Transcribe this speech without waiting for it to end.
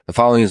The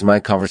following is my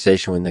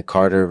conversation with Nick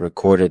Carter,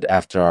 recorded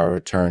after our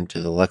return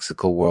to the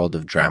lexical world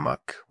of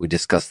Drammock. We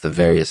discuss the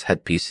various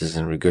headpieces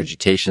and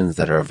regurgitations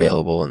that are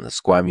available in the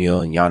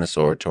squamule and yonis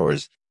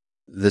orators.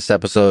 This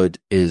episode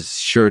is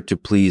sure to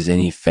please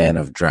any fan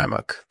of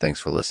Drammock.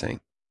 Thanks for listening.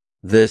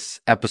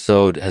 This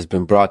episode has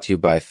been brought to you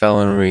by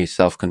Felonry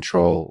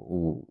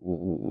Self-Control.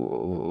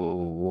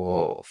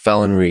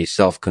 Felonry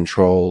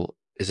Self-Control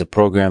is a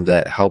program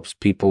that helps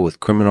people with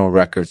criminal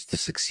records to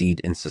succeed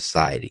in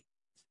society.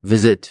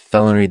 Visit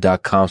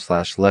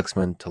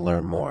felonry.com/Lexman to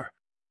learn more.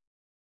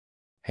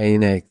 Hey,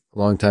 Nick.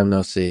 Long time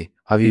no see.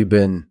 How have you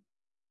been?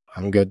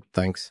 I'm good,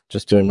 thanks.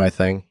 Just doing my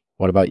thing.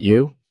 What about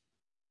you?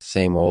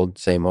 Same old,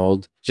 same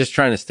old. Just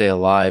trying to stay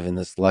alive in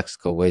this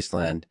lexical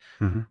wasteland.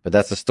 But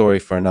that's a story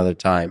for another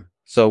time.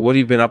 So what have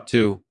you been up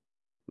to?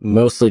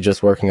 Mostly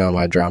just working on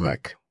my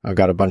Drammock. I've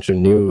got a bunch of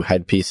new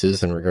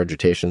headpieces and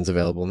regurgitations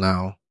available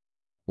now.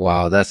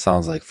 Wow, that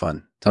sounds like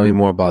fun. Tell me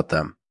more about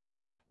them.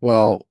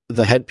 Well,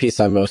 the headpiece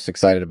I'm most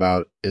excited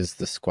about is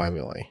the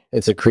squamule.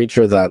 It's a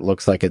creature that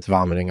looks like it's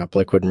vomiting up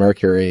liquid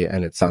mercury,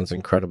 and it sounds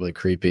incredibly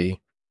creepy.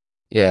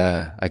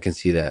 Yeah, I can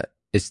see that.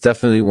 It's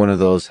definitely one of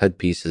those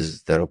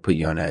headpieces that'll put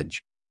you on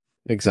edge.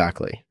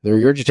 Exactly. The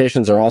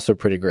regurgitations are also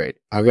pretty great.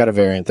 I've got a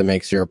variant that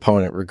makes your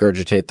opponent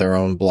regurgitate their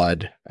own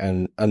blood,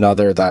 and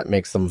another that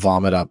makes them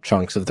vomit up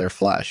chunks of their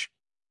flesh.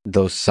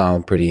 Those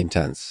sound pretty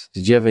intense.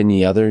 Did you have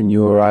any other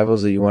new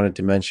arrivals that you wanted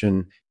to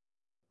mention?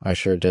 I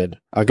sure did.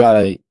 I got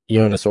a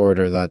yonis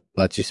orator that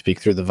lets you speak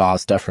through the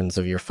vas deferens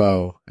of your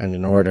foe, and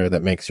an orator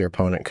that makes your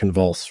opponent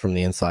convulse from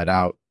the inside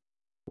out.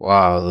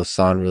 Wow, those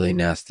sound really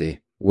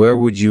nasty. Where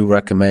would you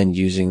recommend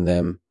using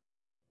them?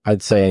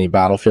 I'd say any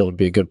battlefield would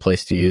be a good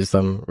place to use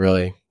them,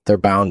 really. They're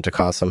bound to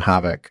cause some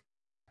havoc.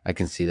 I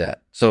can see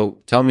that.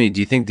 So tell me, do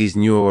you think these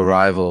new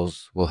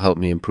arrivals will help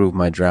me improve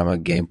my drama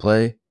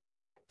gameplay?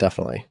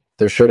 Definitely.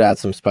 They're sure to add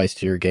some spice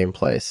to your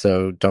gameplay,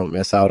 so don't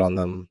miss out on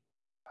them.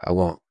 I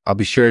won't. I'll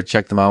be sure to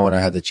check them out when I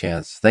have the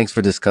chance. Thanks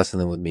for discussing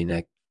them with me,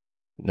 Nick.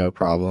 No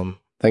problem.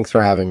 Thanks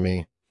for having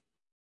me.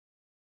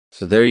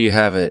 So there you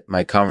have it,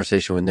 my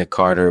conversation with Nick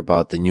Carter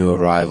about the new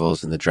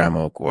arrivals in the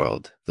Drammock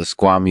world, the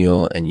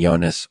squamule and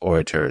yonis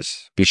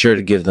orators. Be sure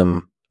to give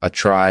them a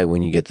try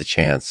when you get the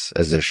chance,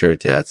 as they're sure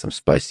to add some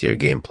spice to your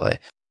gameplay.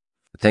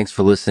 Thanks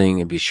for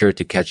listening, and be sure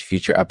to catch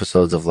future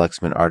episodes of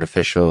Lexman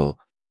Artificial.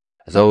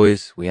 As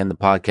always, we end the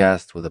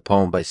podcast with a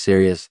poem by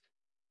Sirius.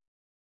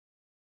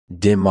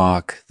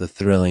 Drammock, the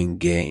thrilling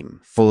game,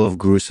 full of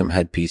gruesome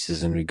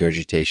headpieces and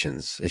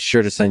regurgitations. It's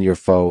sure to send your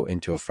foe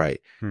into a fright.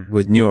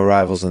 With new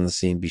arrivals on the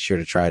scene, be sure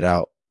to try it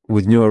out.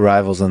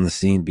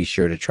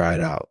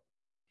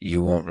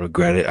 You won't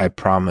regret it, I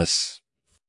promise.